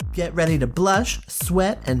Get ready to blush,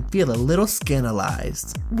 sweat, and feel a little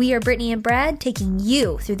scandalized. We are Brittany and Brad taking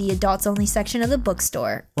you through the adults-only section of the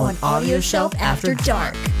bookstore on Audio Shelf After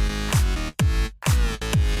Dark.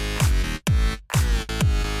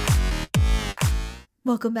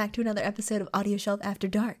 Welcome back to another episode of Audio Shelf After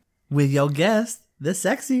Dark. With your guest, the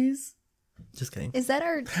Sexies. Just kidding. Is that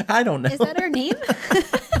our... I don't know. Is that our name?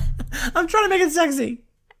 I'm trying to make it sexy.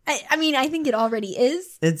 I mean, I think it already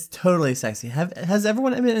is. It's totally sexy. Has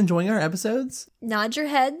everyone been enjoying our episodes? Nod your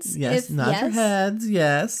heads. Yes, your heads,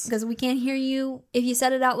 yes. Because we can't hear you if you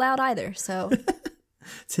said it out loud either, so...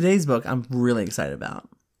 Today's book I'm really excited about.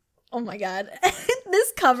 Oh my god.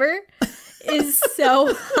 This cover is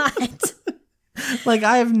so hot. Like,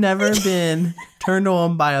 I have never been turned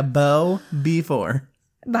on by a bow before.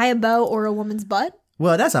 By a bow or a woman's butt?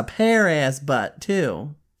 Well, that's a pear-ass butt,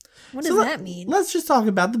 too. What does that mean? Let's just talk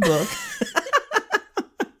about the book.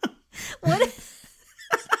 What? I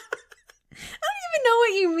don't even know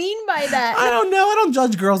what you mean by that. I don't know. I don't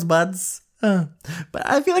judge girls' butts. But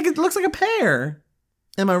I feel like it looks like a pear.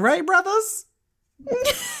 Am I right, brothers?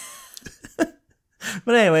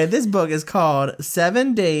 But anyway, this book is called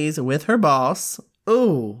 7 Days with Her Boss.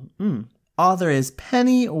 Ooh. Author is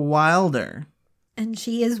Penny Wylder. And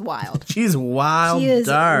she is wild. She's wilder. She is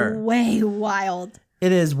way wild.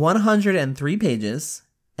 It is 103 pages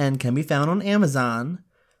and can be found on Amazon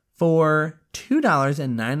for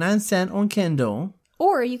 $2.99 on Kindle.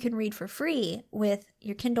 Or you can read for free with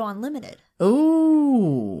your Kindle Unlimited.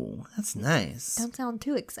 Ooh, that's nice. Don't sound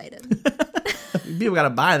too excited. People got to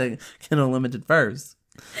buy the Kindle Unlimited first.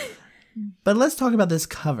 But let's talk about this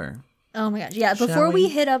cover. Oh my gosh. Yeah, before we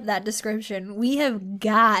hit up that description, we have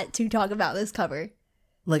got to talk about this cover.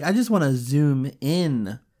 Like, I just want to zoom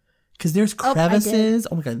in. Because there's crevices.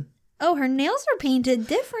 Oh my god. Oh, her nails are painted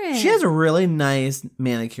different. She has a really nice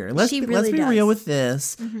manicure. Let's be real with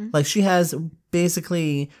this. Mm-hmm. Like, she has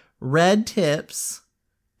basically red tips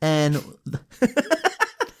and...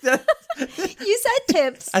 You said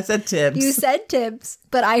tips. I said tips. You said tips,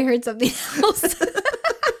 but I heard something else.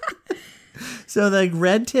 So, like,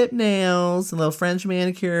 red tip nails, a little French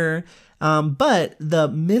manicure. But the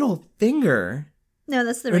middle finger... No,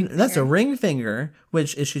 that's the ring finger. That's a ring finger.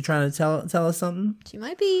 Which, is she trying to tell us something? She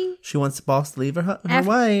might be. She wants the boss to leave her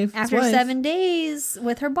wife. After 7 days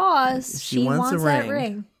with her boss, she wants that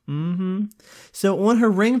ring. Mm-hmm. So on her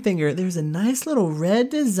ring finger, there's a nice little red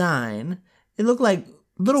design. It looked like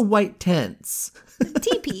little white tents.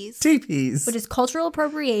 Teepees. Teepees. Which is cultural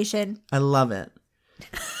appropriation. I love it.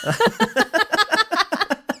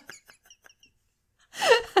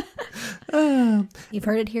 You've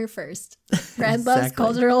heard it here first. Brad loves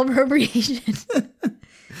cultural appropriation.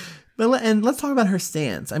 And let's talk about her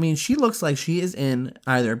stance. I mean, she looks like she is in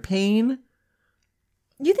either pain.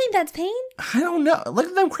 You think that's pain? I don't know. Look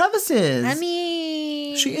at them crevices. I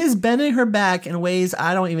mean... She is bending her back in ways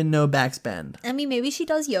I don't even know backs bend. I mean, maybe she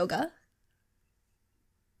does yoga.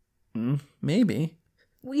 Maybe.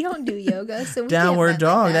 We don't do yoga, so we Downward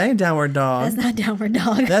dog. Like that ain't downward dog. That's not downward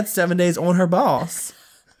dog. That's 7 days on her boss.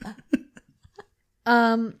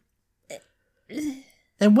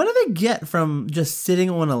 And what do they get from just sitting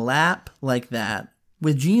on a lap like that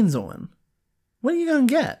with jeans on? What are you going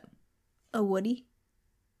to get? A woody.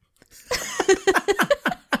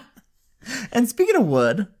 And speaking of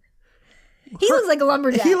wood... He looks like a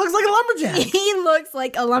lumberjack. He looks like a lumberjack. He looks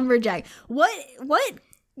like a lumberjack.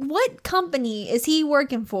 What company is he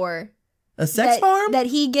working for? A sex farm? That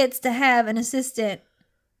he gets to have an assistant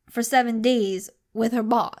for 7 days with her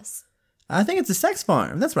boss. I think it's a sex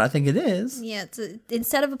farm. That's what I think it is. Yeah,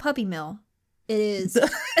 instead of a puppy mill, it is.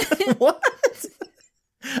 What?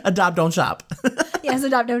 Adopt, don't shop. Yes,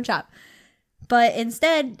 adopt, don't shop. But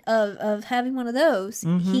instead of having one of those,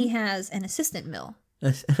 he has an assistant mill.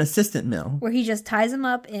 An assistant mill. Where he just ties them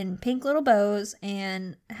up in pink little bows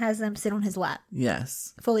and has them sit on his lap.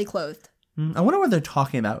 Yes. Fully clothed. I wonder what they're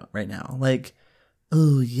talking about right now. Like,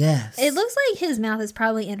 oh, yes. It looks like his mouth is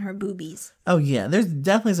probably in her boobies. Oh, yeah. There's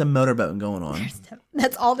definitely some motorboating going on.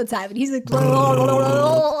 That's all that's happening. He's like...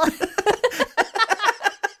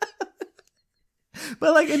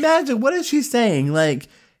 But, like, imagine, what is she saying? Like,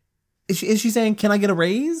 is she saying, can I get a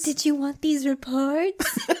raise? Did you want these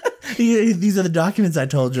reports? These are the documents I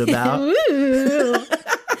told you about. Ooh.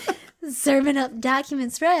 Serving up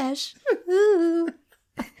documents fresh. Ooh.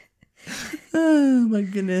 Oh, my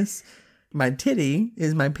goodness. My titty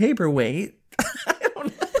is my paperweight. I don't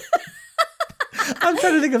know. I'm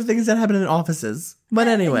trying to think of things that happen in offices. But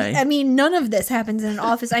anyway. I mean, none of this happens in an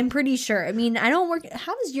office, I'm pretty sure. I mean, I don't work...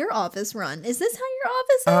 How does your office run? Is this how your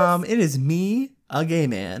office is? It is me, a gay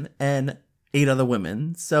man, and 8 other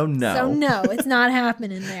women. So no. So no, it's not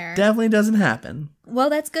happening there. Definitely doesn't happen. Well,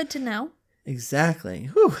 that's good to know. Exactly.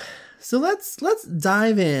 Whew. So let's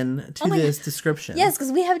dive in to this description. Yes,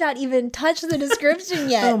 because we have not even touched the description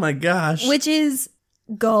yet. Oh my gosh. Which is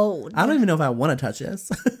gold. I don't even know if I want to touch this.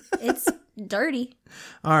 It's dirty.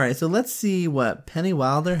 All right, so let's see what Penny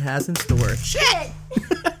Wylder has in store. Shit!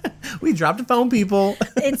 We dropped a phone, people.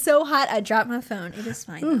 It's so hot, I dropped my phone. It is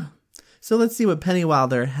fine. So let's see what Penny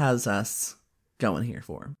Wylder has us going here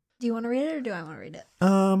for. Do you want to read it or do I want to read it?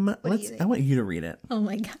 I want you to read it. Oh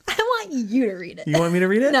my God. I want you to read it. You want me to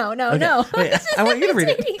read it? No. Wait, I want you to read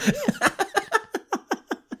it.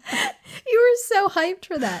 You were so hyped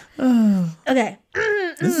for that. Okay.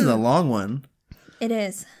 This is a long one. It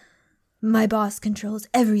is. My boss controls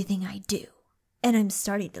everything I do, and I'm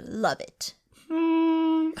starting to love it.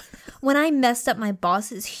 When I messed up my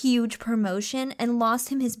boss's huge promotion and lost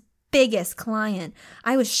him his biggest client,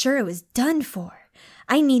 I was sure it was done for.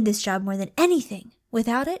 I need this job more than anything.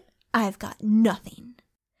 Without it, I've got nothing.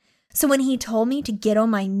 So when he told me to get on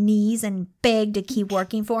my knees and beg to keep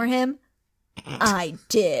working for him, I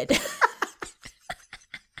did.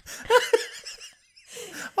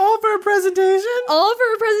 All for a presentation? All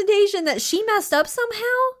for a presentation that she messed up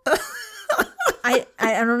somehow? I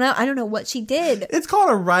don't know. I don't know what she did. It's called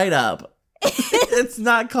a write-up. It's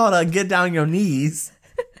not called a get down your knees.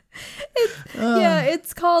 Yeah,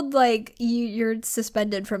 it's called like you're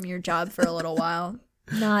suspended from your job for a little while.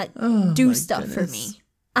 Not do stuff for me.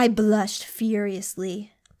 I blushed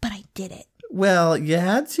furiously, but I did it. Well, you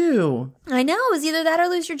had to. I know. It was either that or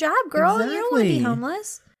lose your job, girl. Exactly. You don't want to be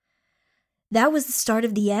homeless. That was the start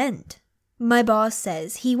of the end. My boss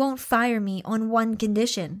says he won't fire me on one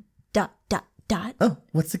condition. ... Oh,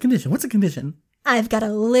 what's the condition? What's the condition? I've got to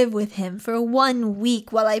live with him for 1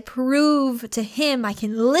 week while I prove to him I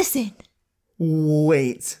can listen.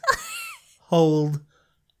 Wait. Hold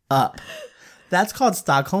up. That's called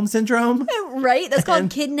Stockholm Syndrome. Right? That's called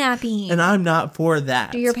kidnapping. And I'm not for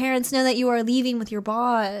that. Do your parents know that you are leaving with your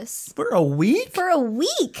boss? For a week? For a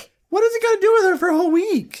week? What is it got to do with her for a whole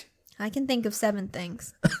week? I can think of 7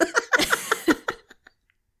 things.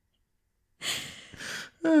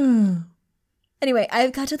 Anyway,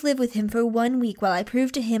 I've got to live with him for 1 week while I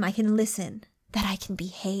prove to him I can listen, that I can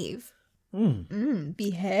behave.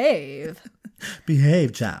 Behave.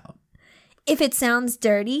 Behave, child. If it sounds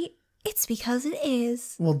dirty, it's because it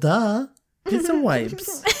is. Well, duh. Get some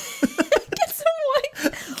wipes. Get some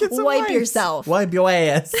wipes. Get some Wipe wipes. yourself. Wipe your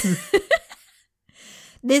ass.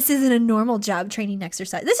 This isn't a normal job training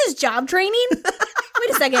exercise. This is job training? Wait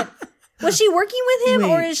a second. Was she working with him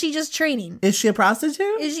or is she just training? Is she a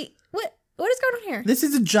prostitute? Is she... What is going on here? This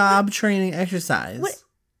is a job training exercise. What?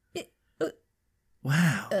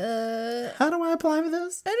 Wow. How do I apply for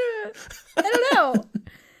this? I don't know.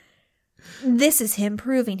 This is him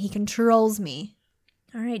proving he controls me.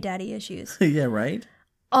 All right, daddy issues. Yeah, right?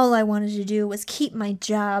 All I wanted to do was keep my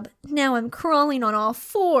job. Now I'm crawling on all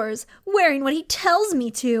 4s, wearing what he tells me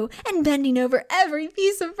to, and bending over every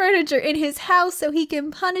piece of furniture in his house so he can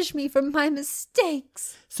punish me for my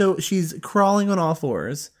mistakes. So she's crawling on all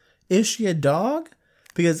 4s. Is she a dog?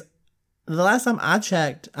 Because the last time I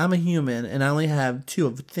checked, I'm a human and I only have two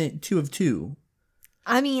of two.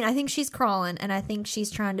 I mean, I think she's crawling and I think she's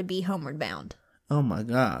trying to be homeward bound. Oh my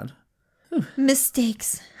God.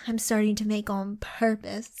 Mistakes I'm starting to make on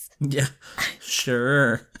purpose. Yeah,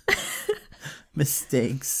 sure.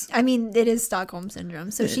 Mistakes. I mean, it is Stockholm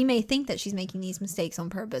Syndrome, so she may think that she's making these mistakes on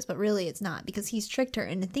purpose, but really it's not because he's tricked her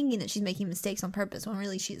into thinking that she's making mistakes on purpose when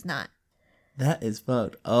really she's not. That is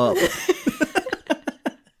fucked up.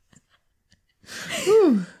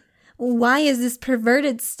 Why is this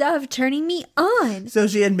perverted stuff turning me on? So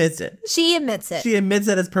she admits it. She admits it. She admits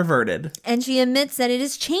that it's perverted. And she admits that it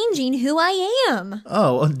is changing who I am.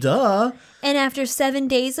 Oh, duh. And after 7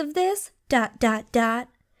 days of this, ...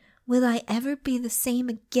 will I ever be the same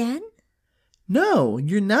again? No,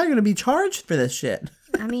 you're not going to be charged for this shit.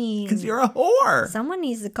 I mean... Because you're a whore. Someone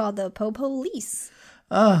needs to call the police.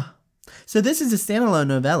 So this is a standalone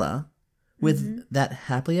novella with that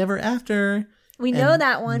happily ever after. We know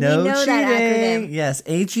that one. No we know cheating. that acronym. Yes,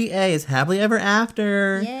 HEA is happily ever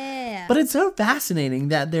after. Yeah. But it's so fascinating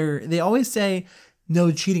that they always say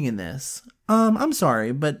no cheating in this. I'm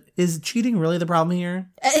sorry, but is cheating really the problem here?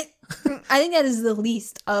 I think that is the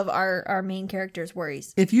least of our main character's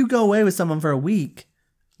worries. If you go away with someone for a week,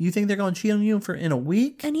 you think they're going to cheat on you in a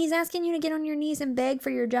week? And he's asking you to get on your knees and beg for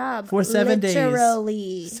your job. For 7 days.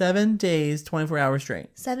 Literally. 7 days, 24 hours straight.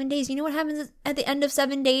 7 days. You know what happens at the end of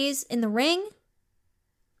 7 days in the ring?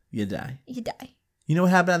 You die. You die. You know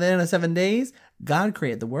what happened at the end of 7 days? God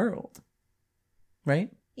created the world. Right?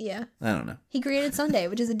 Yeah. I don't know. He created Sunday,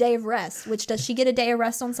 which is a day of rest. Which, does she get a day of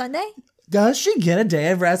rest on Sunday? Does she get a day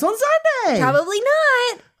of rest on Sunday? Probably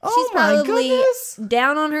not. Oh, She's my probably goodness.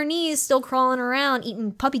 down on her knees, still crawling around,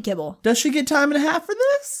 eating puppy kibble. Does she get time and a half for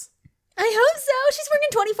this? I hope so. She's working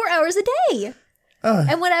 24 hours a day.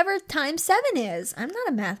 And whatever times 7 is. I'm not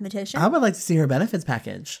a mathematician. I would like to see her benefits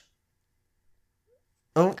package.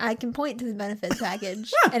 Oh, I can point to the benefits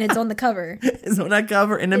package, and it's on the cover. it's on that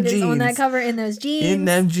cover in them It jeans. is on that cover in those jeans. In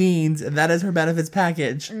them jeans. That is her benefits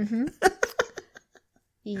package. Mm-hmm.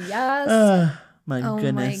 Yes. My Oh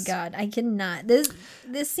goodness. my God. I cannot. This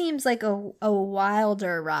seems like a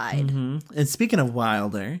Wylder ride. Mm-hmm. And speaking of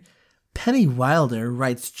Wylder, Penny Wylder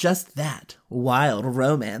writes just that. Wild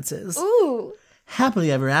romances. Ooh.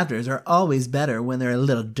 Happily ever afters are always better when they're a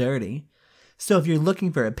little dirty. So if you're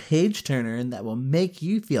looking for a page turner that will make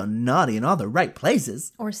you feel naughty in all the right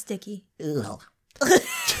places, Or sticky. ugh,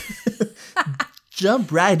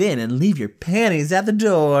 jump right in and leave your panties at the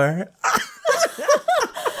door.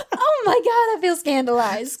 Oh my God, I feel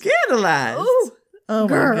scandalized. Scandalized. Ooh, oh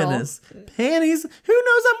girl. my goodness. Panties? Who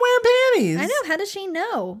knows I'm wearing panties? I know. How does she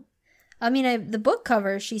know? I mean, the book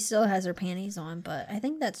cover, she still has her panties on, but I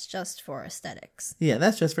think that's just for aesthetics. Yeah,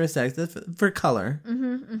 that's just for aesthetics. That's for color.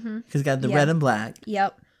 Because got the Yeah. red and black.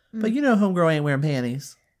 Yep. But you know homegirl ain't wearing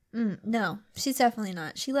panties. No, she's definitely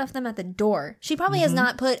not. She left them at the door. She probably has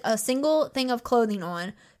not put a single thing of clothing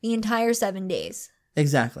on the entire 7 days.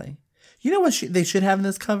 Exactly. You know what they should have in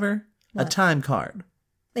this cover? A time card.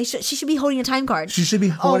 She should be holding a time card. She should be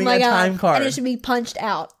holding oh my a God. time card. And it should be punched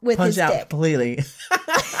out with Punch his out dick. completely.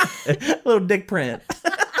 Little dick print.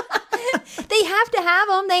 They have to have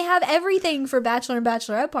them. They have everything for bachelor and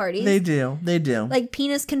bachelorette parties. They do. They do. Like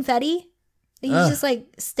penis confetti. You just like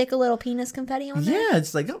stick a little penis confetti on there. Yeah,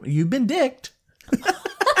 it's like, oh, you've been dicked. I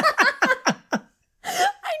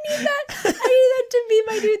need that to be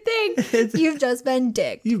my new thing. You've just been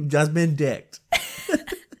dicked. You've just been dicked.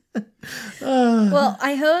 Well,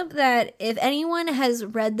 I hope that if anyone has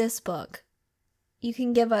read this book, you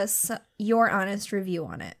can give us your honest review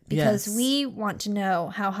on it. Because Yes. we want to know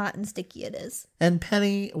how hot and sticky it is. And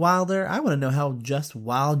Penny Wylder, I want to know how just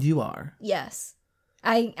wild you are. Yes.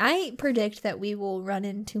 I predict that we will run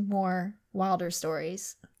into more Wylder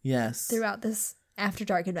stories Yes. throughout this After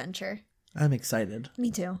Dark adventure. I'm excited. Me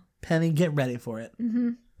too. Penny, get ready for it.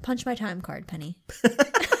 Punch my time card, Penny.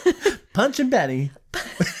 Punching Penny.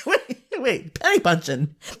 wait, Penny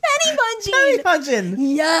punching. Penny punching! Penny punching.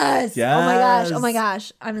 Yes! Yes. Oh my gosh. Oh my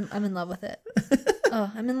gosh. I'm in love with it.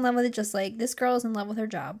 Oh, I'm in love with it just like this girl is in love with her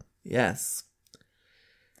job. Yes.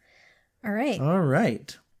 All right. All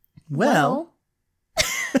right. Well,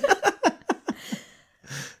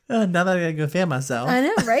 now that I gotta go fan myself. I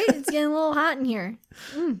know, right? It's getting a little hot in here.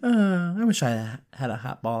 I wish I had a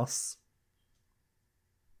hot boss.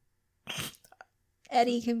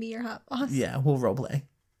 Eddie can be your hot boss. Yeah, we'll roleplay.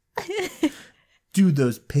 Do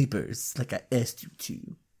those papers like I asked you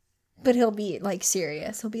to. But he'll be like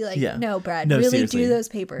serious. He'll be like, Yeah. no, Brad, No, really seriously. do those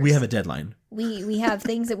papers. We have a deadline. We have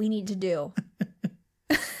things that we need to do.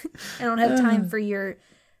 I don't have time for your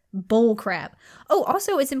bull crap. Oh,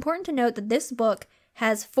 also, it's important to note that this book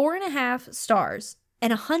has 4.5 stars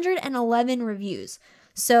and 111 reviews.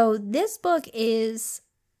 So this book is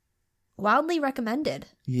wildly recommended.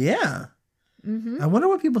 Yeah. I wonder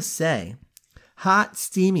what people say. Hot,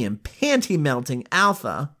 steamy, and panty melting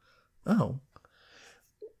alpha. Oh.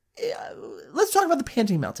 Let's talk about the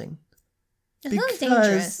panty melting. That sounds Because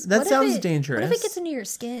dangerous. that What if sounds it- dangerous. What if it gets into your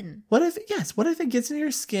skin? What if it gets into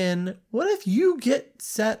your skin? What if you get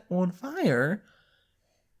set on fire?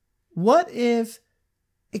 What if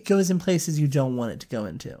it goes in places you don't want it to go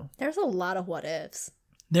into? There's a lot of what ifs.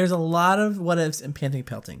 There's a lot of what ifs in panty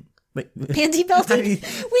pelting. Wait, Panty pelting? I mean,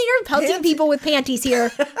 We are pelting people with panties here.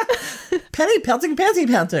 penny pelting panty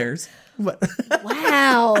pelters. What?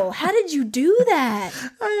 Wow. How did you do that?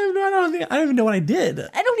 I don't even know what I did.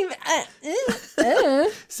 I don't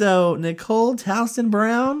even... So, Nicole Towson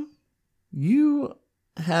Brown, you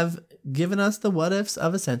have given us the what ifs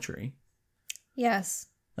of a century Yes.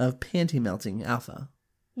 of panty melting alpha.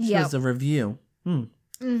 She Yeah. has a review.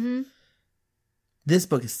 Mm-hmm. This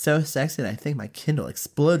book is so sexy that I think my Kindle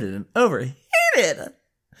exploded and overheated.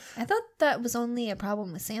 I thought that was only a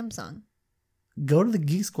problem with Samsung. Go to the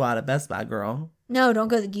Geek Squad at Best Buy, girl. No, don't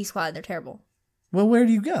go to the Geek Squad. They're terrible. Well, where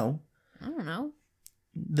do you go? I don't know.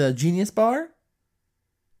 The Genius Bar?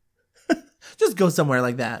 Just go somewhere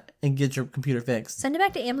like that and get your computer fixed. Send it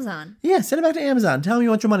back to Amazon. Yeah, send it back to Amazon. Tell them you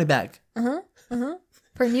want your money back.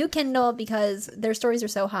 For new Kindle because their stories are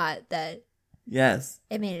so hot that Yes.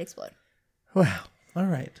 it made it explode. Wow. All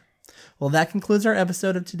right. Well, that concludes our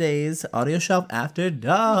episode of today's Audio Shelf After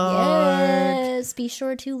Dark. Yes. Be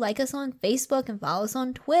sure to like us on Facebook and follow us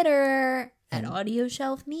on Twitter at Audio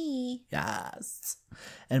Shelf Me. Yes.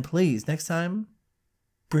 And please, next time,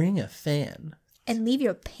 bring a fan. And leave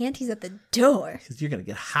your panties at the door. Because you're going to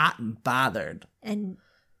get hot and bothered. And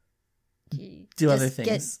do other things.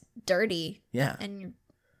 Get dirty. Yeah. And your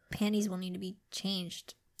panties will need to be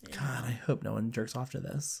changed. God, I hope no one jerks off to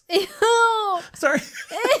this. Ew. Sorry.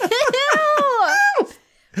 Ew.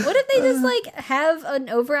 What if they just like have an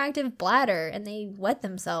overactive bladder and they wet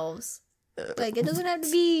themselves? Like it doesn't have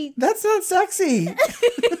to be. That's not sexy.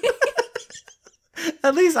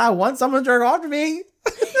 At least I want someone to jerk off to me. You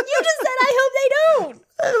just said I hope they don't.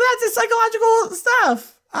 That's a psychological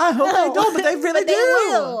stuff. I hope they don't, but they really but they do.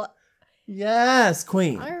 Will. Yes,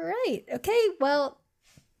 queen. All right. Okay. Well,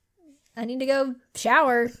 I need to go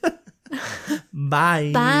shower.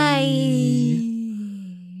 Bye. Bye.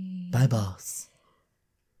 Bye, boss.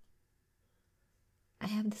 I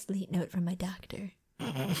have this late note from my doctor.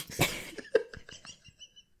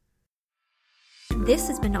 This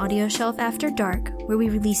has been Audio Shelf After Dark, where we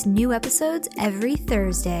release new episodes every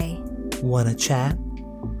Thursday. Wanna chat?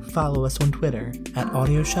 Follow us on Twitter at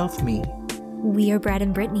AudioShelfMe. We are Brad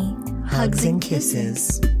and Brittany. Hugs and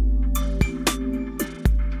kisses.